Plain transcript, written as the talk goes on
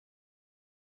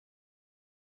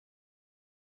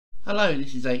Hello,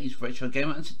 this is 80s Retro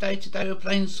Gamer, and today we're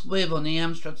playing Swiv on the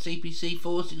Amstrad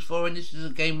cpc464, and this is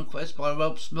a game request by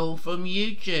Rob Small from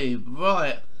YouTube.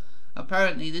 Right,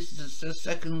 apparently this is the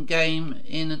second game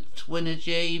in a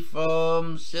Twinergy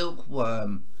from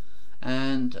Silkworm,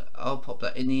 and I'll pop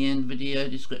that in the end video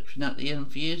description at the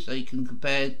end for you so you can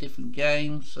compare different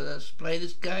games. So let's play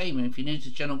this game, and if you're new to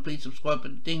the channel, please subscribe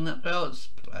and ding that bell. Let's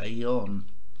play on.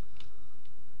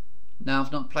 Now,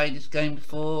 I've not played this game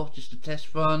before, just a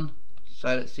test run,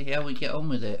 so let's see how we get on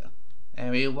with it.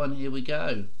 Area 1, here we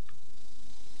go.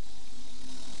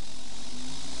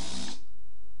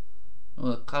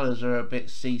 Well, the colours are a bit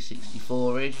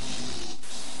C64-ish.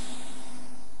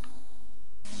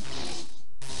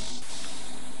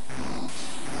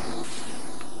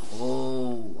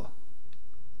 Oh.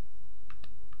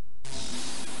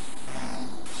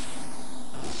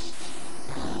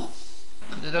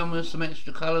 Could have done with some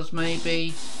extra colours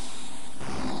maybe.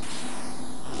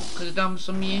 Could have done with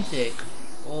some music,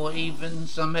 or even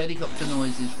some helicopter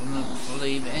noises from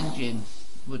the engine.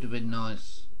 Would have been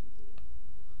nice.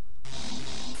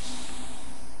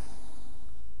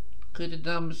 Could have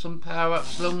done with some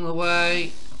power-ups along the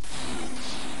way.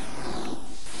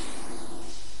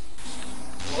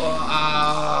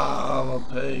 Oh,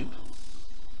 poop.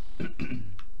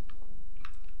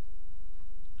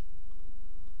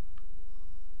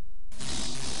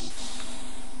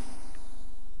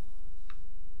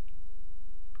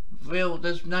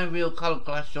 There's no real colour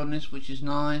clash on this, which is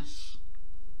nice.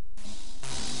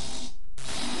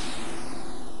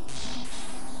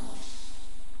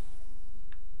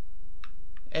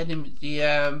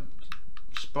 The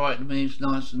sprite moves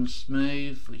nice and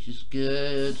smooth, which is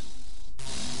good.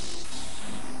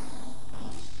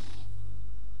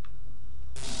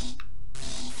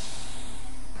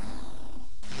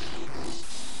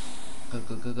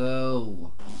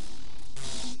 Go.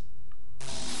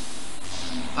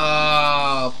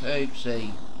 Ah,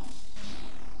 poopsie.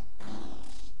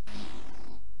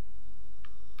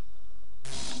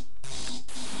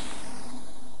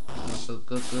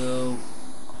 Go.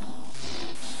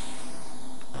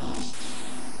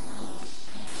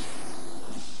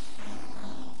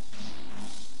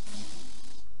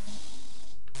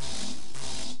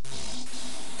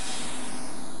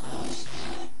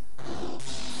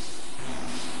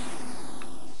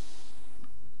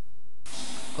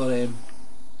 Got him.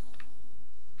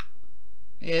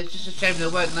 Yeah, it's just a shame there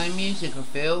weren't no music, I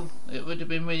feel. It would have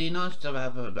been really nice to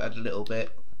have had a little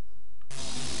bit.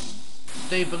 I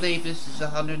do believe this is a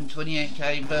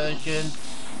 128k version.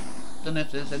 Don't know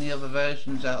if there's any other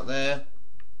versions out there.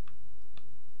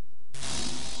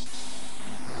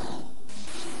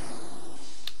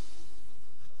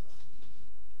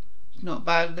 It's not a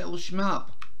bad little shmup.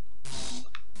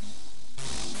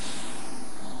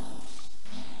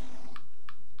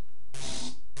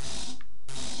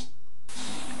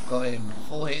 Got him.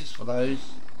 4 hits for those.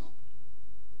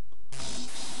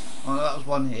 Oh, that was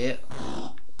 1 hit.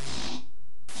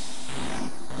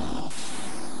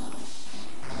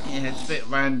 Yeah, it's a bit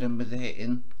random with the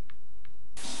hitting.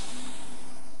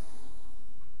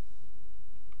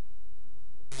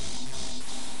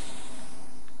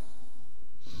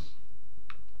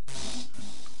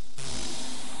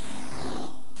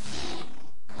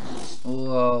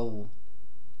 Whoa.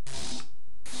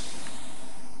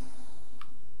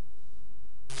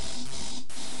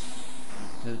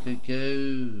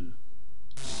 Go.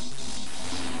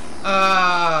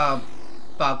 Ah,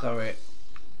 bugger it.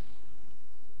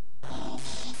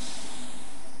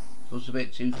 Was a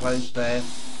bit too close there.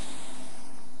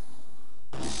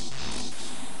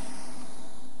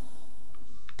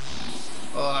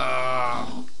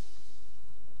 Ah.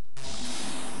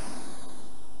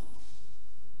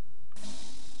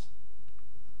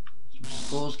 Some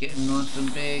scores getting nice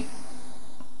and big.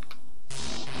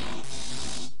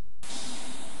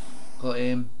 Got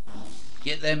him.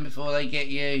 Get them before they get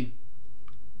you.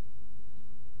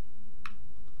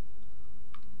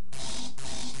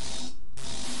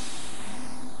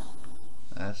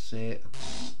 That's it.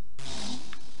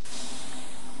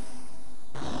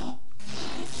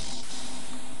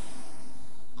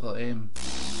 Got him.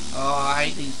 Oh, I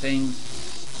hate these things.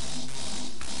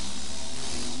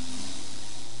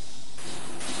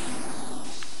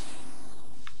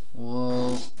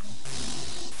 Whoa.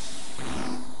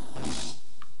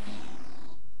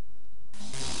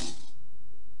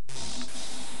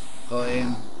 Got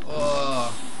him.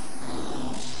 Oh.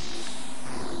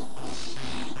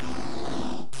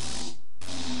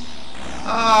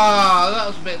 Ah, that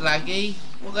was a bit laggy.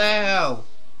 What the hell?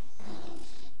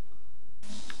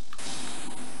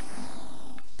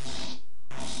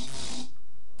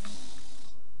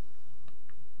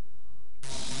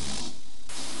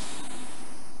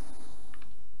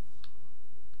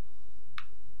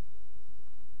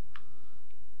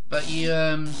 but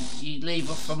you leave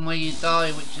off from where you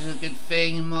die, which is a good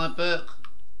thing in my book.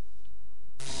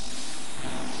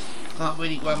 Can't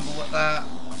really grumble at that.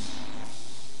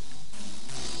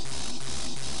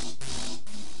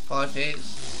 5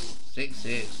 hits, 6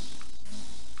 hits.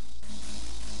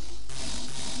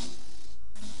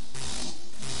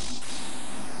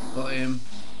 Got him.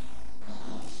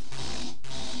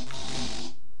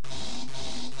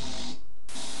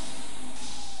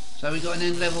 So we got an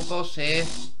end level boss here.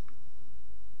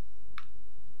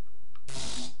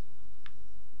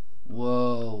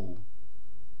 Whoa.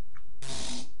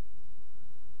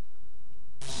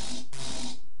 So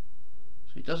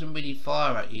he doesn't really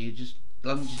fire at you, just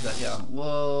lunges at you.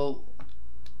 Whoa.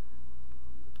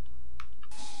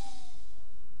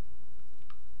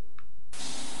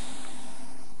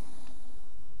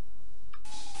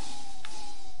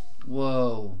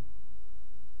 Whoa.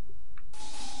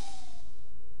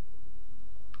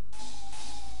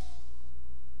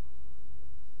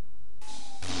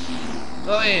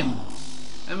 Got him.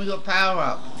 And we got power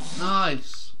up.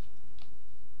 Nice.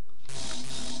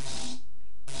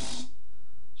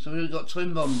 So we've got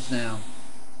twin bombs now.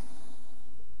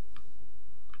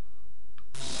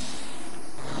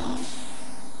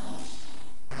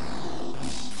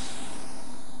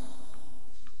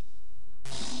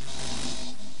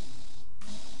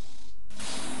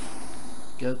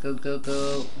 Go, go, go,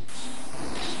 go.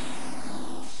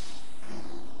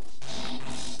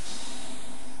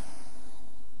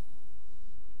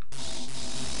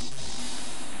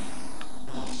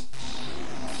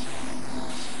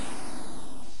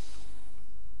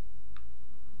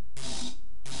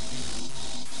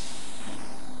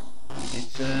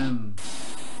 I'm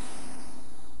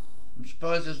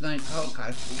surprised there's no cold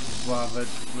cash, which is rather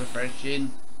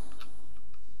refreshing.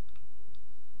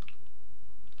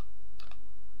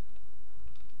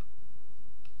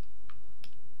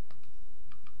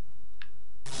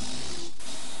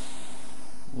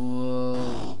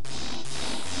 Whoa.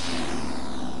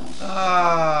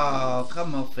 Oh,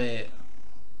 come off it.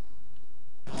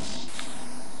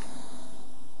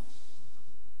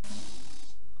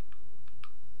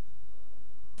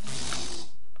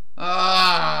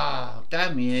 Ah,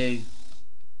 damn you.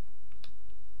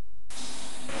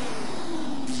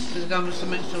 Could have done with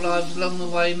some extra lives along the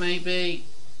way, maybe.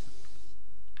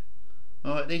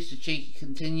 Or at least a cheeky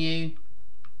continue.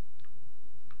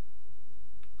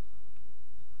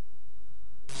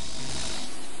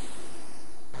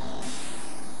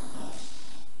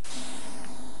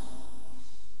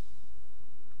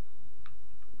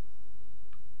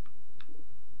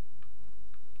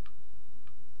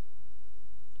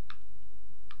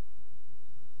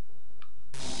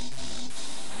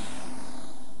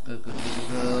 Go, go, go,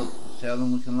 go. See how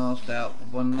long we can last out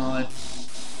with one life.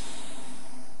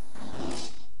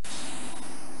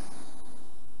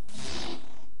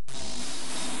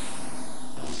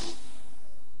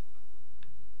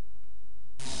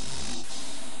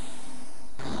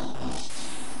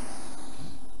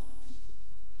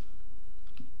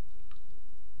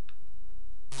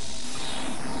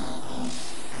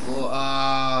 Oh,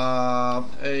 ah,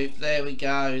 poop. There we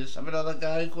go. Let's have another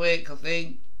go quick, I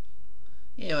think.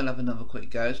 Yeah, we'll have another quick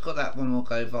go. It's got that one more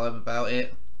go vibe about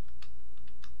it.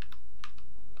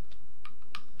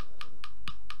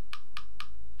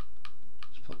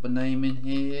 Let's put my name in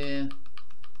here.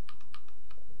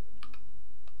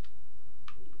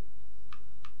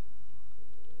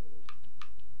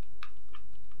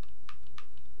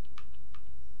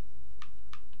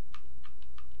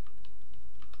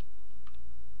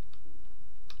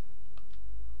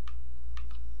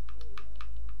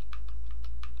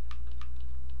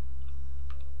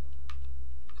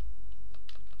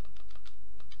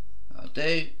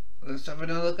 Do. Let's have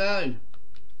another go.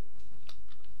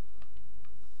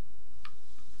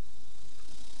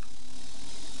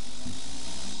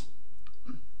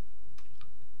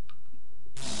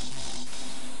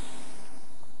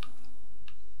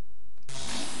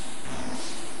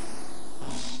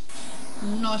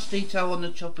 Nice detail on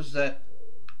the choppers there.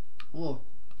 Whoa.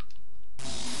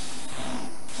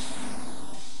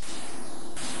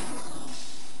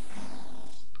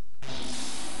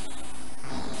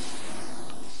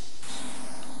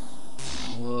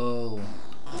 Whoa.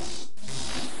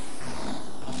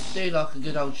 Do like a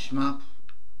good old shmup.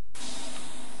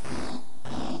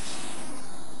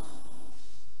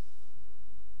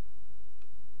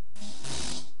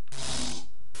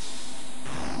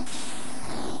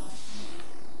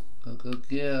 Go, go,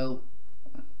 go.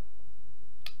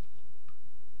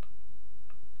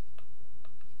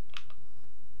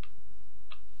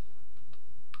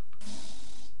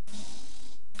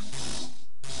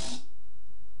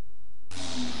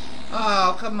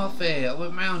 come off it. I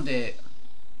went round it.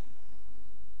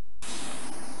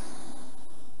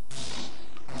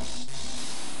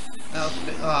 That was a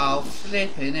bit, oh,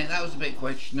 flipping it, that was a bit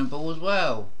questionable as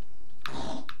well.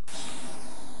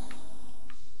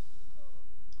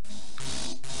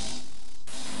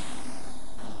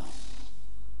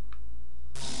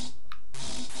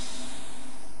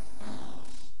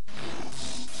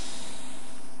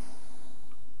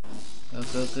 Go,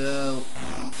 go, go.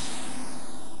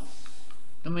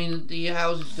 I mean, the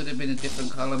houses could have been a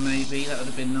different colour maybe, that would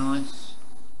have been nice.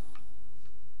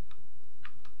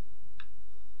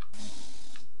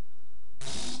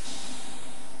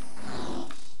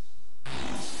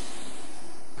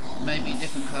 Maybe a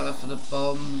different colour for the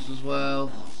bombs as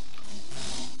well.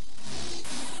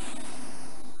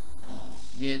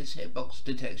 Yeah, this hitbox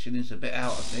detection is a bit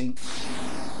out, I think.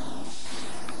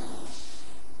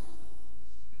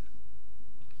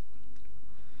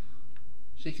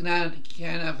 So you can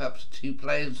have up to 2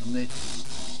 players on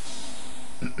this,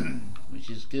 which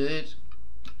is good.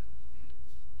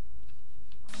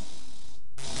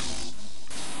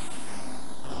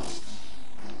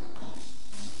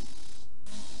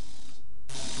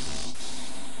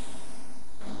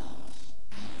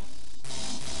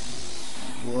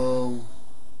 Whoa.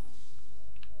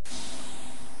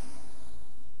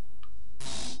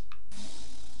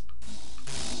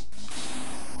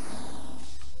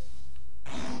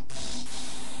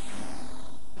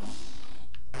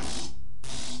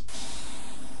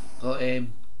 Got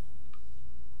him.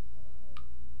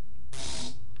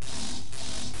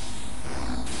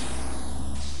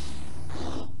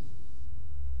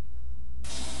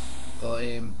 Got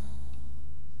him.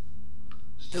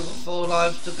 Still got 4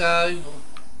 lives to go.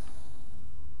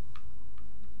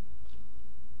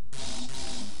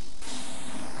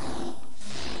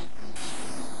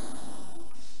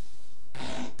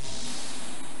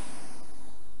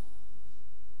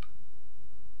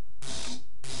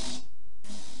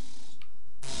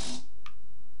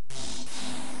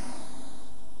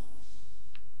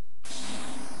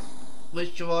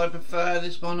 Which do I prefer,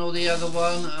 this one or the other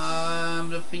one?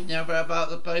 I think they're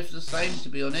about both the same, to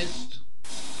be honest.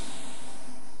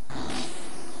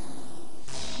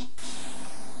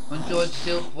 I enjoyed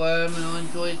Silkworm and I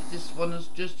enjoyed this one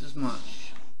just as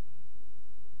much.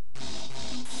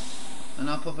 And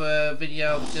I'll put a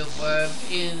video of Silkworm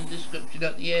in the description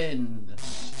at the end.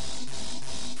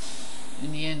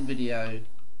 In the end video.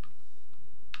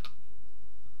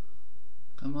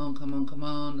 Come on, come on, come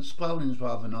on. The scrolling's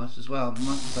rather nice as well, I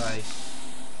must say.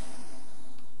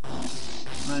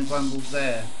 No grumbles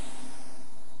there.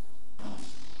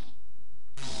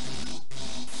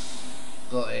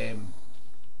 Got him.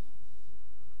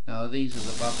 No, these are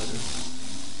the buggers.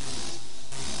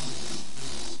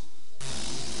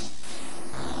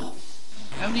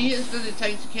 How many hits does it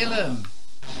take to kill him?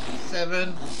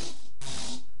 7,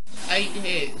 8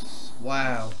 hits.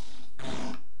 Wow.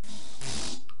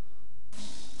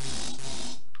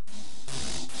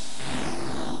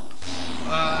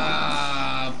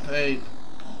 Ah, poop.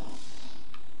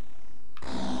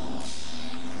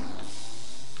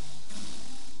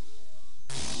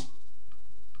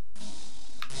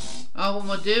 Oh, what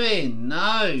am I doing?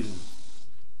 No.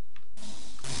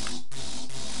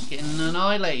 Getting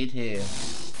annihilated here.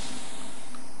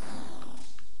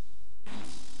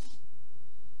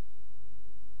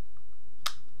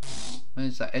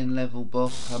 Where's that end level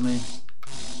boss coming?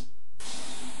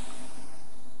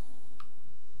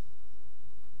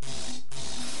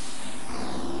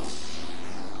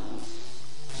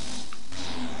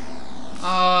 Oh,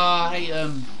 I hate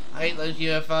them. I hate those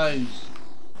UFOs.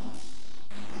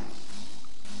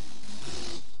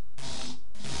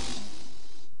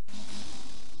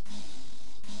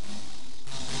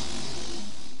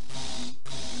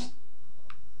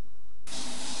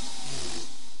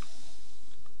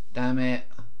 Damn it.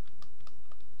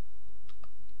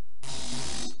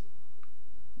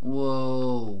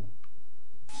 Whoa.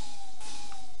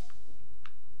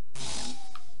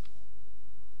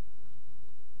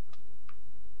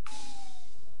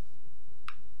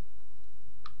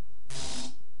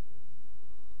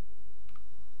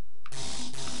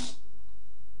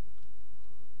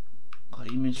 God,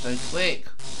 you moved so quick.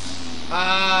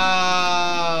 Oh,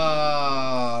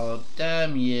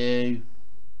 damn you.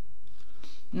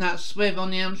 And that's Swiv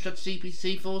on the Amstrad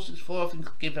cpc464. I think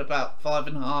I'll give it about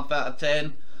 5.5 out of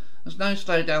 10. There's no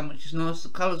slowdown, which is nice. The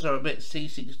colours are a bit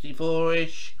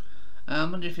C64-ish. I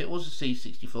wonder if it was a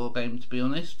C64 game, to be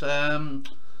honest. There's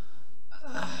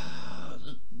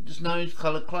no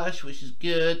colour clash, which is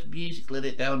good. Music let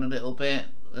it down a little bit,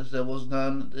 as there was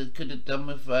none. They could have done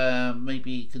with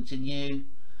maybe continue.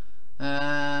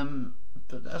 But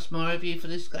But that's my review for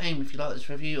this game. If you like this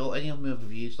review or any of my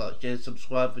reviews, like, share,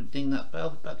 subscribe and ding that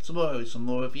bell. Back tomorrow with some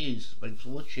more reviews. Thanks for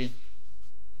watching.